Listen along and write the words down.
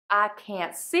I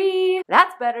can't see.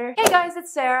 That's better. Hey guys,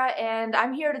 it's Sarah, and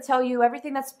I'm here to tell you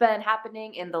everything that's been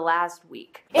happening in the last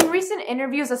week. In recent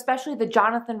interviews, especially the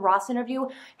Jonathan Ross interview,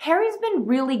 Harry's been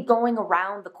really going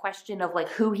around the question of like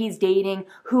who he's dating,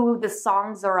 who the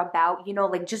songs are about, you know,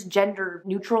 like just gender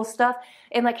neutral stuff.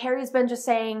 And like Harry's been just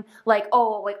saying like,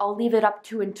 oh, like I'll leave it up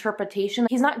to interpretation.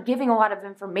 He's not giving a lot of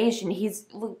information.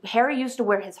 Harry used to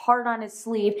wear his heart on his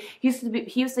sleeve. He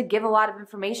used to give a lot of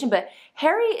information, but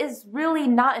Harry is really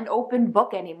not an open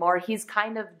book anymore. He's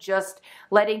kind of just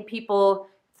letting people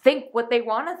think what they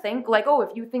want to think, like, oh, if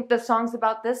you think the song's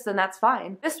about this, then that's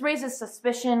fine. This raises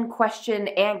suspicion, question,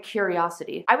 and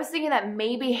curiosity. I was thinking that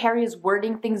maybe Harry is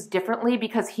wording things differently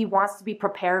because he wants to be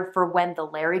prepared for when the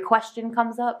Larry question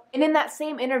comes up. And in that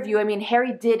same interview, I mean,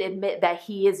 Harry did admit that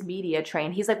he is media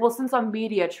trained. He's like, well, since I'm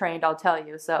media trained, I'll tell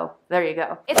you, so there you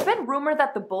go. It's been rumored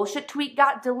that the bullshit tweet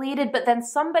got deleted, but then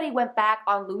somebody went back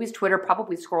on Louis' Twitter,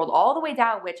 probably scrolled all the way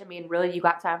down, which, I mean, really, you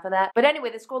got time for that? But anyway,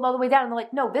 they scrolled all the way down and they're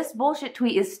like, no, this bullshit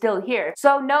tweet is still here.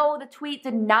 So no, the tweet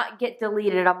did not get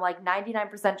deleted. I'm like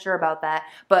 99% sure about that.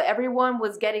 But everyone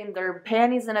was getting their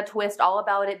panties in a twist all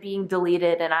about it being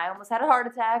deleted, and I almost had a heart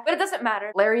attack. But it doesn't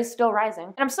matter. Larry's still rising.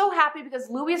 And I'm so happy because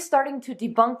Louis is starting to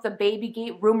debunk the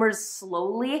Babygate rumors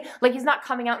slowly. Like, he's not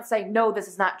coming out and saying, no, this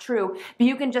is not true. But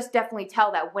you can just definitely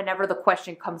tell that whenever the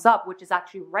question comes up, which is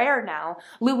actually rare now,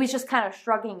 Louis is just kind of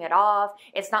shrugging it off.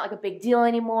 It's not like a big deal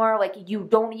anymore. Like, you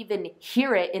don't even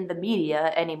hear it in the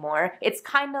media anymore. It's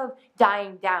kind of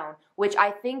dying down, which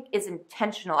I think is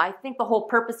intentional. I think the whole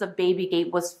purpose of Babygate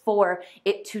was for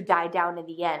it to die down in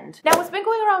the end. Now, what's been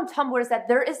going around Tumblr is that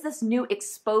there is this new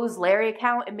Expose Larry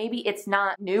account, and maybe it's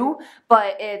not new,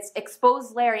 but it's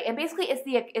Expose Larry, and basically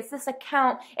it's this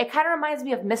account. It kind of reminds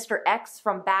me of Mr. X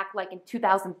from back like in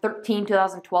 2013,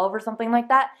 2012 or something like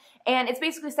that. And it's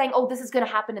basically saying, oh, this is gonna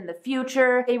happen in the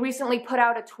future. They recently put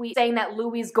out a tweet saying that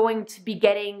Louis is going to be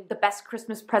getting the best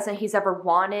Christmas present he's ever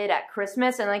wanted at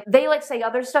Christmas, and like they like say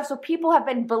other stuff, so people have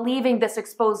been believing this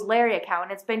Exposed Larry account,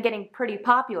 and it's been getting pretty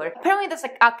popular. Apparently this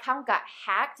account got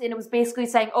hacked, and it was basically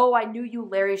saying, oh, I knew you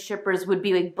Larry shippers would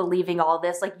be like believing all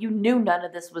this, like you knew none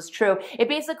of this was true. It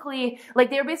basically, like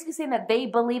they were basically saying that they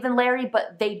believe in Larry,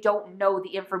 but they don't know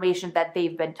the information that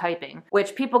they've been typing,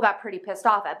 which people got pretty pissed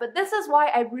off at. But this is why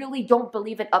I really don't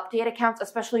believe in update accounts,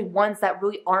 especially ones that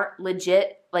really aren't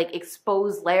legit, like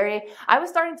Expose Larry. I was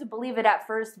starting to believe it at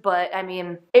first, but I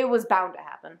mean, it was bound to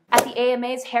happen. At the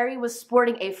AMAs, Harry was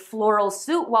sporting a floral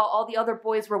suit while all the other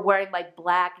boys were wearing like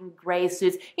black and gray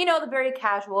suits. You know, the very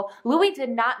casual. Louis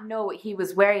did not know what he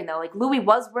was wearing though. Like Louis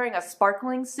was wearing a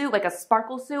sparkling suit, like a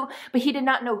sparkle suit, but he did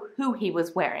not know who he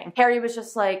was wearing. Harry was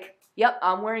just like, yep,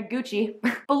 I'm wearing Gucci.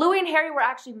 But Louis and Harry were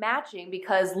actually matching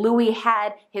because Louis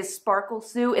had his sparkle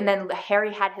suit and then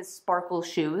Harry had his sparkle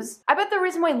shoes. I bet the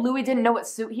reason why Louis didn't know what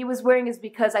suit he was wearing is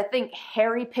because I think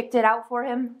Harry picked it out for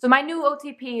him. So my new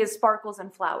OTP is sparkles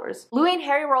and flowers. Louis and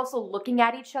Harry were also looking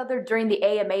at each other during the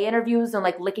AMA interviews and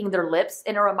like licking their lips,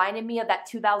 and it reminded me of that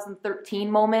 2013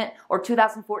 moment or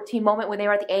 2014 moment when they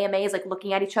were at the AMAs like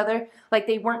looking at each other. Like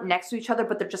they weren't next to each other,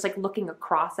 but they're just like looking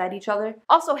across at each other.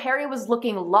 Also, Harry was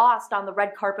looking lost on the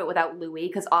red carpet without Louis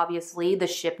because obviously the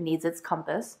ship needs its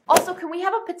compass. Also, can we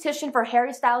have a petition for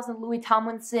Harry Styles and Louis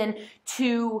Tomlinson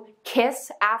to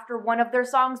kiss after one of their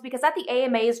songs? Because at the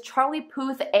AMAs, Charlie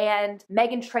Puth and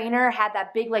Meghan Trainor had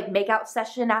that big like makeout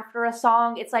session after a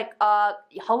song. It's like,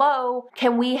 hello,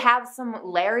 can we have some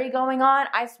Larry going on?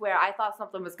 I swear, I thought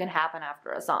something was gonna happen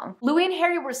after a song. Louis and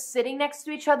Harry were sitting next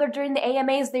to each other during the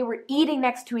AMAs, they were eating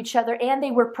next to each other, and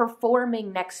they were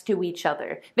performing next to each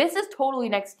other. This is totally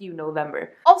next to you,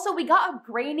 November. Also, we got a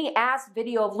grainy ass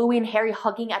video of Louis and Harry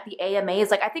hugging at the AMAs.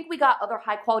 Like, I think we got other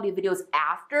high quality videos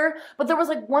after, but there was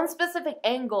like one specific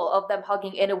angle of them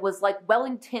hugging, and it was like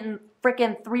Wellington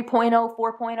freaking 3.0,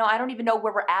 4.0. I don't even know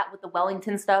where we're at with the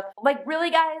Wellington stuff. Like,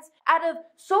 really, guys? Out of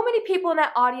so many people in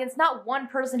that audience, not one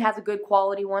person has a good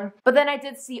quality one. But then I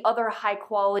did see other high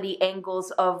quality angles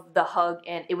of the hug,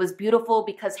 and it was beautiful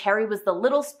because Harry was the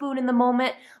little spoon in the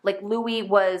moment. Like, Louis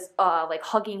was like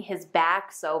hugging his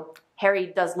back, so Harry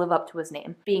does live up to his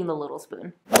name, being the little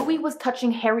spoon. Louis was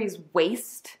touching Harry's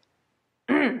waist.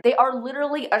 They are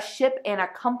literally a ship and a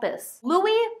compass.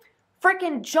 Louis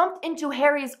freaking jumped into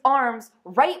Harry's arms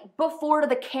right before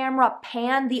the camera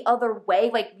panned the other way.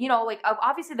 Like, you know, like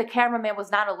obviously the cameraman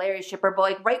was not a Larry shipper, but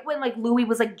like right when like Louis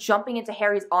was like jumping into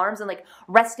Harry's arms and like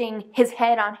resting his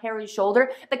head on Harry's shoulder,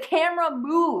 the camera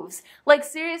moves. Like,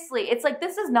 seriously, it's like,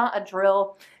 this is not a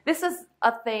drill. This is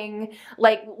a thing.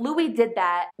 Like, Louis did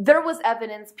that. There was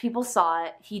evidence, people saw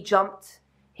it. He jumped.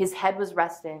 His head was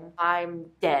resting. I'm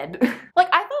dead. Like,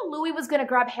 I thought Louis was gonna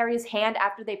grab Harry's hand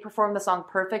after they performed the song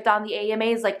Perfect on the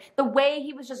AMAs, like the way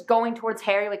he was just going towards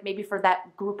Harry, like maybe for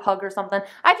that group hug or something,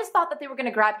 I just thought that they were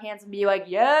gonna grab hands and be like,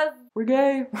 yes, we're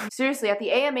gay. Seriously, at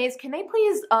the AMAs, can they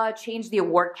please change the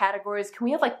award categories? Can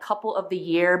we have like couple of the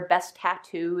year, best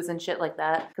tattoos and shit like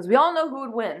that? Because we all know who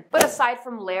would win. But aside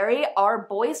from Larry, our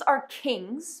boys are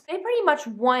kings. They pretty much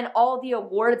won all the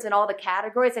awards in all the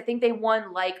categories. I think they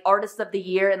won like Artist of the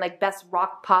Year and like Best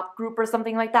Rock Pop Group or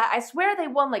something like that. I swear they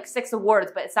won like 6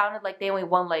 awards, but it sounded like they only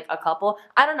won like a couple.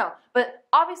 I don't know. But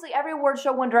obviously every award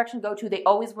show One Direction go to, they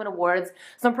always win awards.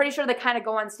 So I'm pretty sure they kind of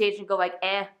go on stage and go like,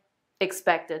 eh.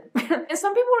 Expected. And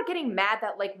some people were getting mad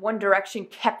that like One Direction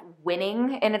kept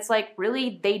winning, and it's like,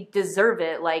 really, they deserve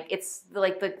it. Like, it's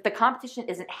like the competition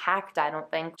isn't hacked, I don't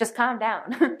think. Just calm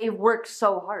down. They've worked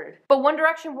so hard. But One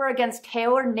Direction were against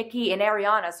Taylor, Nicki, and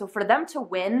Ariana, so for them to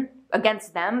win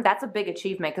against them, that's a big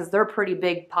achievement because they're pretty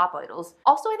big pop idols.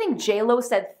 Also, I think J-Lo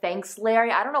said thanks,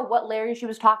 Larry. I don't know what Larry she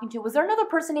was talking to. Was there another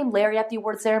person named Larry at the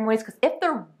award ceremonies? Because if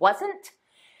there wasn't,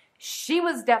 she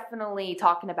was definitely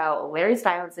talking about Larry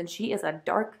Stylinson. She is a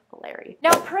dark Larry.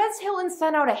 Now, Perez Hilton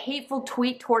sent out a hateful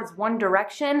tweet towards One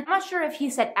Direction. I'm not sure if he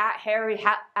said at Harry,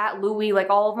 at Louis, like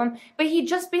all of them, but he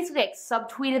just basically like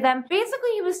subtweeted them.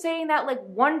 Basically, he was saying that like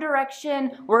One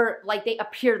Direction were like, they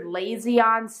appeared lazy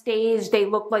on stage. They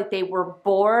looked like they were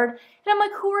bored. And I'm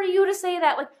like, who are you to say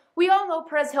that? Like, we all know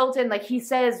Perez Hilton, like he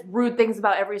says rude things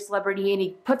about every celebrity and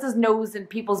he puts his nose in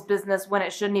people's business when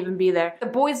it shouldn't even be there. The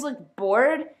boys look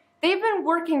bored. They've been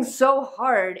working so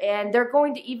hard and they're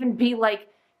going to even be like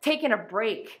taking a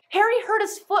break. Harry hurt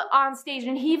his foot on stage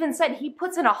and he even said he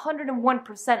puts in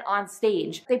 101% on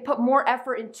stage. They put more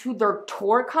effort into their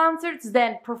tour concerts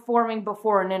than performing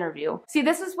before an interview. See,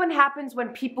 this is what happens when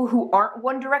people who aren't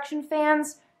One Direction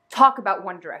fans talk about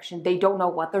One Direction. They don't know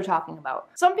what they're talking about.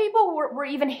 Some people were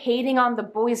even hating on the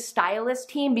boys' stylist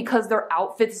team because their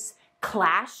outfits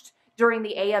clashed during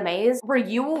the AMAs. Were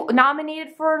you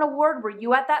nominated for an award? Were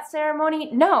you at that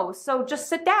ceremony? No, so just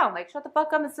sit down. Like, shut the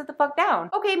fuck up and sit the fuck down.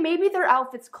 Okay, maybe their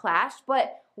outfits clashed,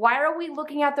 but why are we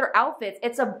looking at their outfits?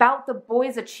 It's about the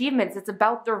boys' achievements. It's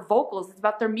about their vocals. It's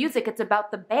about their music. It's about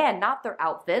the band, not their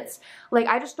outfits. Like,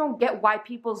 I just don't get why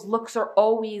people's looks are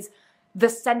always the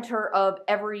center of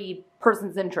every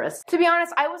person's interest. To be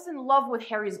honest, I was in love with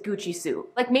Harry's Gucci suit.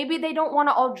 Like, maybe they don't want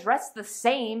to all dress the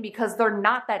same because they're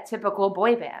not that typical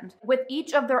boy band. With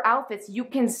each of their outfits, you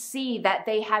can see that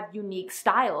they have unique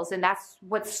styles, and that's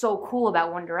what's so cool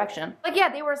about One Direction. Like, yeah,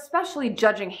 they were especially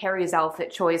judging Harry's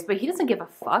outfit choice, but he doesn't give a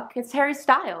fuck. It's Harry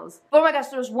Styles. Oh my gosh,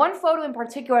 there was one photo in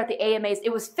particular at the AMAs.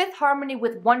 It was Fifth Harmony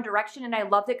with One Direction, and I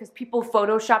loved it because people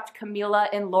photoshopped Camila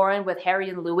and Lauren with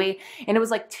Harry and Louis, and it was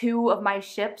like 2 of my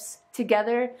ships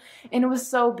together, and it was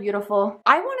so beautiful.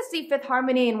 I want to see Fifth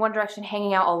Harmony and One Direction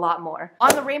hanging out a lot more.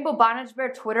 On the Rainbow Bonnage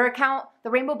Bear Twitter account, the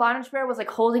Rainbow Bonnage Bear was like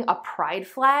holding a pride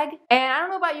flag, and I don't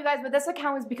know about you guys, but this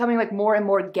account is becoming like more and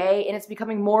more gay, and it's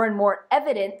becoming more and more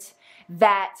evident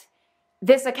that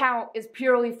this account is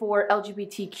purely for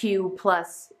LGBTQ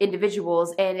plus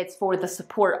individuals, and it's for the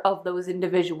support of those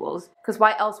individuals. Because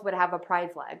why else would it have a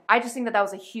pride flag? I just think that that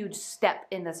was a huge step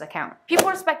in this account. People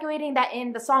are speculating that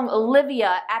in the song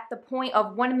Olivia, at the point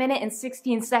of 1 minute and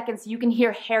 16 seconds, you can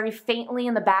hear Harry faintly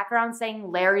in the background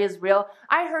saying Larry is real.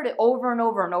 I heard it over and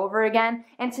over and over again,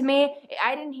 and to me,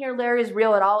 I didn't hear Larry is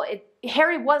real at all.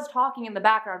 Harry was talking in the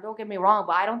background, don't get me wrong,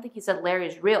 but I don't think he said Larry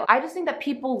is real. I just think that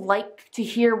people like to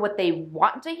hear what they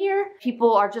want to hear.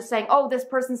 People are just saying, oh, this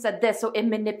person said this, so it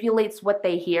manipulates what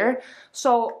they hear.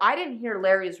 So I didn't hear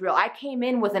Larry is real. I came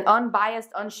in with an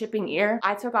unbiased, unshipping ear.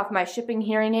 I took off my shipping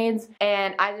hearing aids,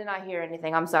 and I did not hear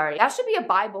anything. I'm sorry. That should be a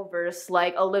Bible verse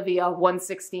like Olivia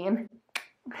 1:16.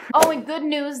 Oh, and good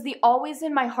news, the Always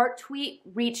in My Heart tweet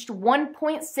reached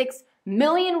 1.6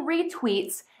 million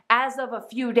retweets as of a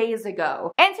few days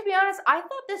ago. And to be honest, I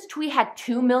thought this tweet had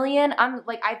 2 million.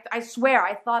 I swear,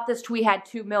 I thought this tweet had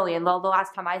 2 million the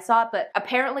last time I saw it, but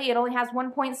apparently it only has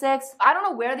 1.6. I don't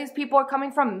know where these people are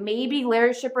coming from. Maybe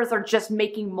Larry shippers are just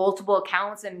making multiple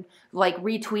accounts and like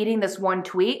retweeting this one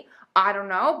tweet. I don't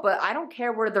know, but I don't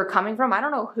care where they're coming from. I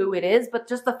don't know who it is, but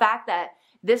just the fact that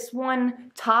this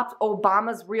one topped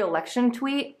Obama's re-election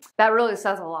tweet, that really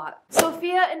says a lot.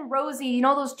 Sophia and Rosie, you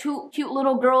know those 2 cute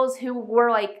little girls who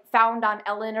were like found on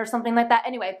Ellen or something like that.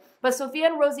 Anyway, but Sophia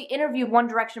and Rosie interviewed One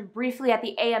Direction briefly at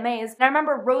the AMAs, and I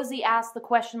remember Rosie asked the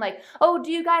question like, oh,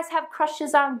 do you guys have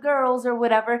crushes on girls or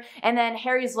whatever? And then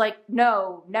Harry's like,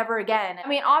 no, never again. I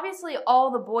mean, obviously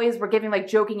all the boys were giving like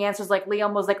joking answers, like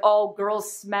Liam was like, oh,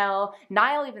 girls smell.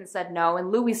 Niall even said no,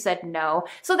 and Louis said no.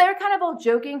 So they're kind of all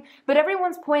joking, but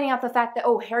everyone's pointing out the fact that,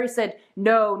 oh, Harry said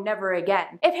no, never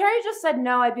again. If Harry just said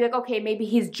no, I'd be like, okay, maybe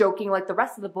he's joking like the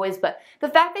rest of the boys, but the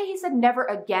fact that he said never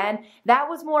again, that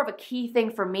was more of a key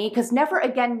thing for me, because never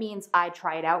again means I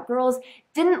tried out girls,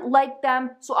 didn't like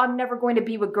them, so I'm never going to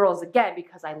be with girls again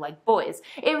because I like boys.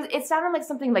 It sounded like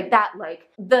something like that, like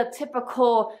the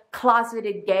typical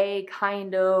closeted gay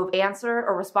kind of answer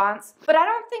or response. But I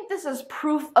don't think this is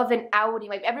proof of an outing.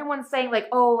 Like everyone's saying like,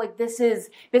 oh, like this is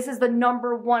the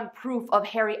 #1 proof of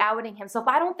Harry outing himself.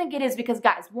 I don't think it is, because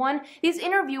guys, one, these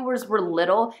interviewers were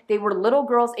little. They were little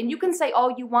girls, and you can say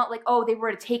all you want, like, oh, they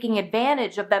were taking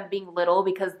advantage of them being little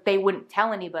because they wouldn't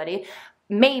tell anybody.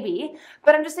 Maybe,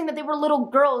 but I'm just saying that they were little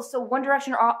girls, so One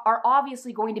Direction are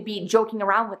obviously going to be joking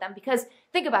around with them, because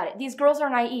think about it, these girls are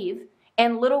naive,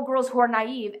 and little girls who are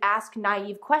naive ask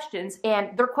naive questions,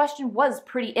 and their question was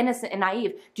pretty innocent and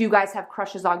naive. Do you guys have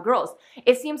crushes on girls?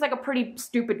 It seems like a pretty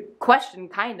stupid question,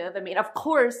 kind of. I mean, of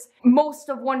course, most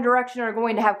of One Direction are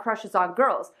going to have crushes on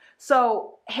girls.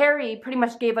 So Harry pretty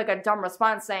much gave like a dumb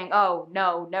response saying, oh,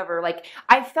 no, never. Like,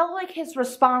 I felt like his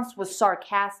response was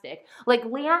sarcastic. Like,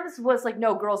 Liam's was like,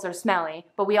 no, girls are smelly,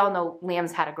 but we all know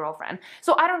Liam's had a girlfriend.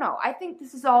 So I don't know. I think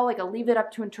this is all like a leave it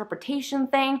up to interpretation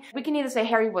thing. We can either say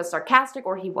Harry was sarcastic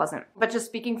or he wasn't. But just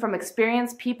speaking from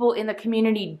experience, people in the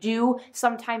community do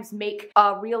sometimes make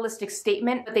a realistic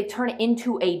statement, but they turn it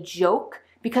into a joke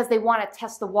because they want to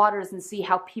test the waters and see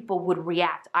how people would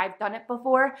react. I've done it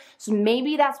before, so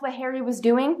maybe that's what Harry was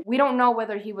doing. We don't know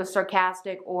whether he was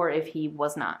sarcastic or if he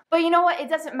was not. But you know what? It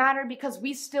doesn't matter, because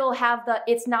we still have the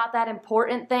it's not that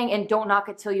important thing, and don't knock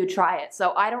it till you try it.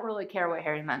 So I don't really care what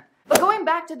Harry meant. But going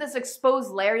back to this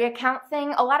exposed Larry account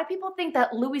thing, a lot of people think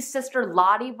that Louis' sister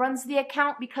Lottie runs the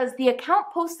account, because the account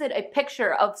posted a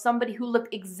picture of somebody who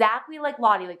looked exactly like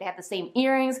Lottie. Like, they had the same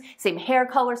earrings, same hair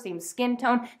color, same skin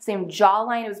tone, same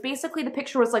jawline. It was basically, the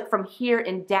picture was like from here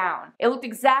and down. It looked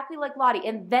exactly like Lottie,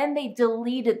 and then they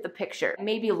deleted the picture.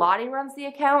 Maybe Lottie runs the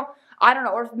account? I don't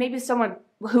know, or maybe someone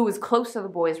who is close to the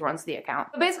boys runs the account.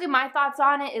 But basically my thoughts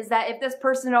on it is that if this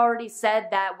person already said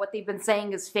that what they've been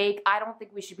saying is fake, I don't think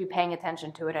we should be paying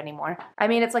attention to it anymore. I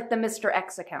mean, it's like the Mr.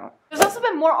 X account. There's also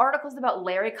been more articles about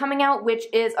Larry coming out, which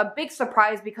is a big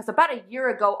surprise, because about a year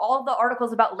ago, all of the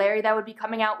articles about Larry that would be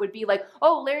coming out would be like,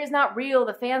 oh, Larry's not real,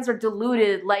 the fans are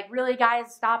deluded, like, really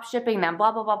guys, stop shipping them,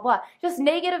 blah, blah, blah, blah. Just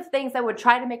negative things that would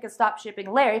try to make us stop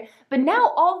shipping Larry. But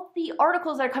now all the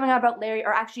articles that are coming out about Larry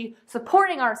are actually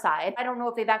supporting our side. I don't know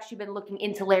if they've actually been looking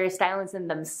into Larry Stylinson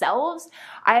themselves.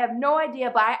 I have no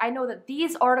idea, but I know that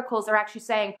these articles are actually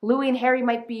saying Louis and Harry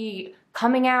might be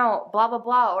coming out, blah, blah,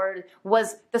 blah, or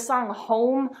was the song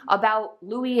Home about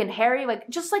Louis and Harry? Like,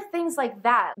 just like things like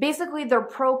that. Basically, they're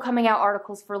pro coming out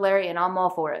articles for Larry, and I'm all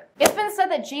for it. It's been said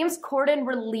that James Corden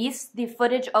released the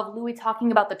footage of Louis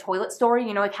talking about the toilet story,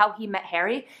 you know, like how he met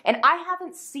Harry, and I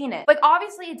haven't seen it. Like,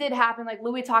 obviously it did happen, like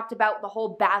Louis talked about the whole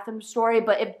bathroom story,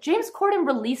 but if James Corden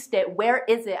released it, where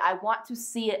is it? I want to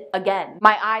see it again.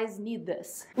 My eyes need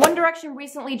this. One Direction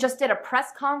recently just did a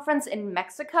press conference in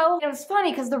Mexico. It was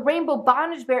funny because the Rainbow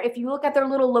Bondage Bear, if you look at their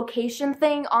little location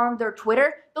thing on their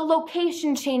Twitter, the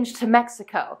location changed to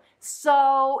Mexico.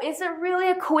 So is it really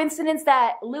a coincidence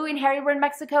that Louis and Harry were in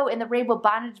Mexico and the Rainbow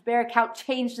Bondage Bear account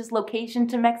changed its location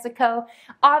to Mexico?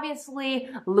 Obviously,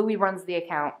 Louis runs the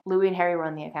account. Louis and Harry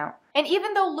run the account. And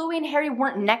even though Louis and Harry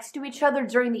weren't next to each other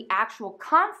during the actual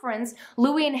conference,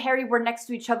 Louis and Harry were next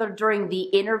to each other during the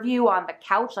interview on the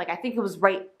couch. Like, I think it was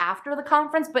right after the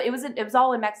conference, but it was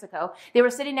all in Mexico. They were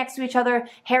sitting next to each other.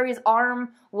 Harry's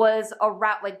arm was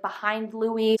like behind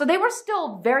Louis. So they were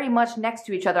still very much next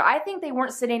to each other. I think they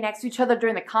weren't sitting next to each other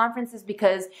during the conferences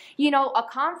because, you know, a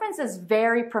conference is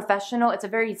very professional. It's a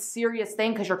very serious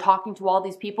thing because you're talking to all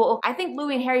these people. I think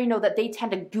Louis and Harry know that they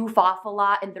tend to goof off a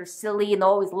lot and they're silly and they'll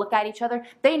always look at each other.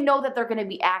 They know that they're going to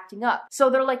be acting up. So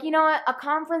they're like, you know what, a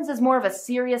conference is more of a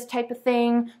serious type of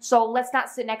thing, so let's not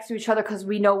sit next to each other because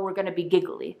we know we're going to be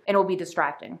giggly and it'll be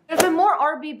distracting. There's been more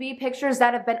RBB pictures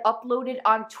that have been uploaded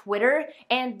on Twitter,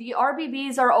 and the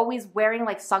RBBs are always wearing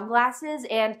like sunglasses,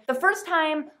 and the first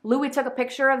time Louis took a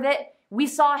picture of it, we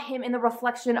saw him in the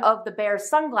reflection of the bear's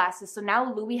sunglasses. So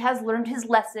now Louis has learned his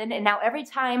lesson, and now every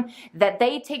time that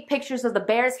they take pictures of the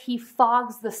bears, he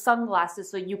fogs the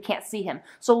sunglasses so you can't see him.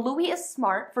 So Louis is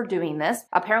smart for doing this.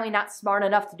 Apparently not smart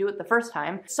enough to do it the first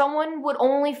time. Someone would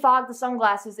only fog the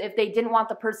sunglasses if they didn't want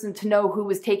the person to know who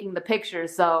was taking the picture,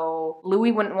 so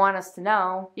Louis wouldn't want us to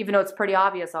know, even though it's pretty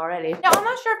obvious already. Now, I'm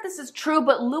not sure if this is true,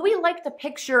 but Louis liked a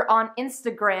picture on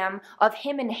Instagram of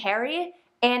him and Harry,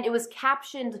 and it was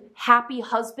captioned "Happy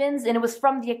Husbands," and it was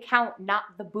from the account Not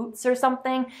the Boots or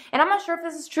something. And I'm not sure if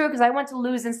this is true because I went to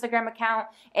Lou's Instagram account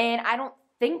and I don't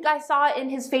think I saw it in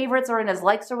his favorites or in his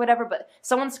likes or whatever, but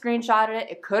someone screenshotted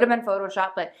it. It could have been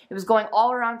Photoshop, but it was going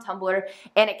all around Tumblr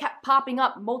and it kept popping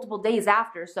up multiple days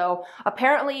after. So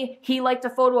apparently he liked a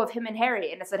photo of him and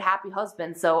Harry and it said "Happy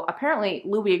Husband." So apparently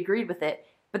Louis agreed with it.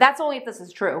 But that's only if this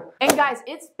is true. And guys,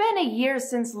 it's been a year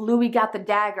since Louis got the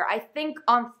dagger. I think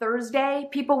on Thursday,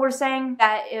 people were saying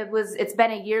that it's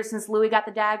been a year since Louis got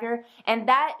the dagger. And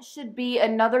that should be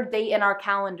another date in our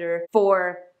calendar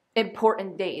for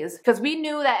important days. Because we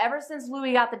knew that ever since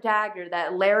Louis got the dagger,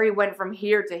 that Larry went from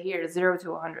here to here, 0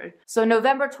 to 100. So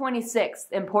November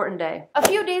 26th, important day. A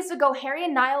few days ago, Harry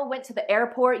and Niall went to the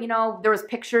airport. You know, there was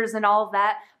pictures and all of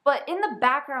that. But in the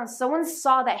background, someone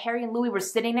saw that Harry and Louis were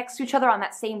sitting next to each other on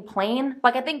that same plane.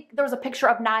 Like, I think there was a picture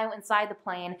of Niall inside the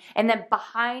plane, and then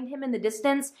behind him in the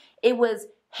distance, it was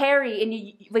Harry,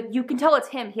 and you can tell it's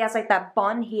him. He has like that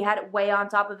bun, he had it way on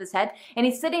top of his head, and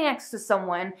he's sitting next to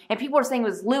someone, and people were saying it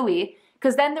was Louis,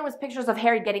 because then there was pictures of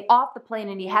Harry getting off the plane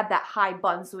and he had that high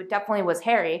bun, so it definitely was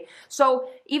Harry. So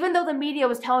even though the media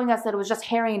was telling us that it was just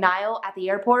Harry and Niall at the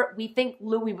airport, we think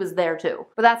Louis was there too.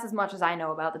 But that's as much as I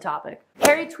know about the topic.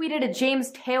 Harry tweeted a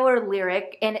James Taylor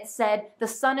lyric and it said, "The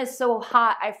sun is so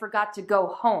hot, I forgot to go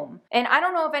home." And I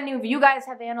don't know if any of you guys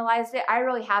have analyzed it. I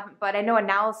really haven't, but I know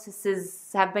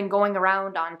analyses have been going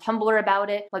around on Tumblr about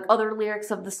it, like other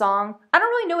lyrics of the song. I don't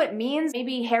really know what it means.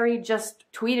 Maybe Harry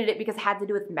just tweeted it because it had to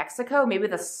do with Mexico. Maybe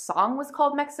the song was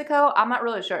called Mexico. I'm not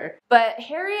really sure. But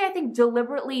Harry, I think,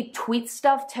 deliberately tweets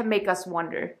stuff to make us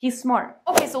wonder. He's smart.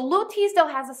 Okay, so Lil Teasdale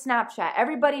has a Snapchat.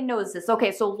 Everybody knows this.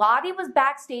 Okay, so Lottie was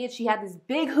backstage. She had these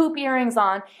big hoop earrings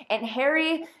on. And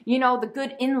Harry, you know, the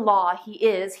good in-law he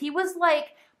is, he was like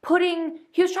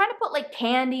he was trying to put like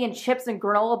candy and chips and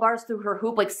granola bars through her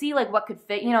hoop, like see like what could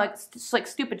fit, you know, like just like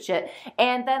stupid shit.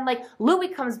 And then like Louis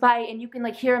comes by and you can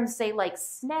like hear him say like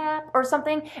 "snap" or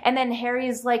something. And then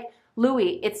Harry's like,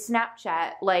 "Louis, it's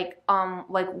Snapchat,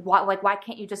 why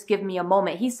can't you just give me a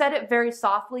moment?" He said it very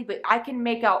softly, but I can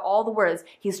make out all the words.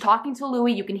 He's talking to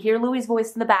Louis, you can hear Louis'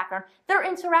 voice in the background. They're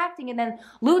interacting, and then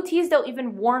Lil Teasdale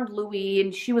even warned Louis,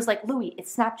 and she was like, "Louis,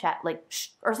 it's Snapchat, like, shh,"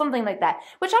 or something like that.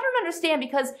 Which I don't understand,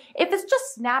 because if it's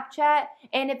just Snapchat,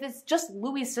 and if it's just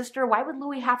Louis' sister, why would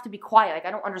Louis have to be quiet? Like,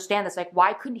 I don't understand this. Like,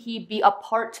 why couldn't he be a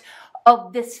part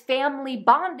of this family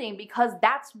bonding? Because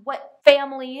that's what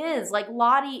family is. Like,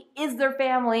 Lottie is their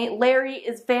family. Larry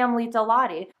is family to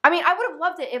Lottie. I mean, I would have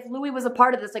loved it if Louis was a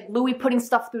part of this. Like, Louis putting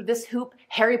stuff through this hoop,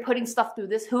 Harry putting stuff through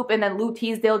this hoop, and then Lil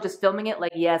Teasdale just filming it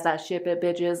like, "Yes, I ship it,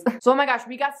 bitches." So, oh my gosh,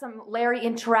 we got some Larry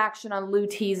interaction on Lil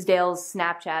Teasdale's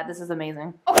Snapchat. This is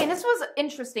amazing. Okay, this was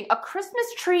interesting. A Christmas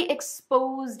tree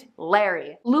exposed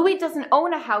Larry. Louis doesn't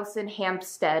own a house in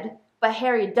Hampstead, but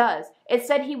Harry does. It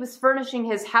said he was furnishing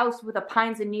his house with a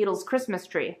pines and needles Christmas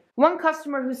tree. One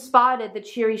customer who spotted the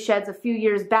cheery sheds a few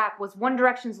years back was One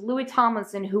Direction's Louis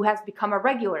Tomlinson, who has become a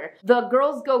regular. "The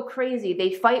girls go crazy.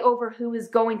 They fight over who is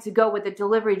going to go with the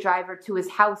delivery driver to his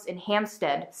house in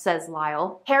Hampstead," says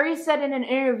Lyle. Harry said in an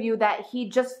interview that he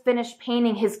just finished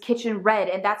painting his kitchen red,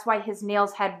 and that's why his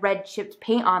nails had red chipped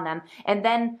paint on them. And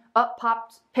then up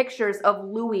popped pictures of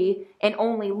Louis and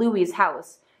only Louis'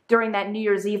 house during that New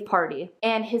Year's Eve party.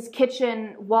 And his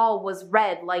kitchen wall was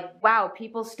red. Like, wow,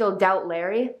 people still doubt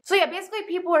Larry? So yeah, basically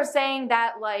people are saying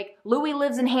that like Louis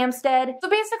lives in Hampstead. So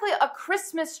basically a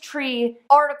Christmas tree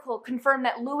article confirmed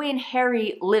that Louis and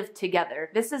Harry lived together.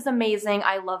 This is amazing.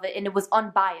 I love it. And it was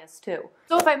unbiased too.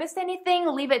 So if I missed anything,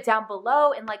 leave it down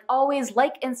below. And like always,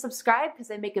 like and subscribe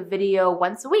because I make a video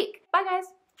once a week. Bye guys.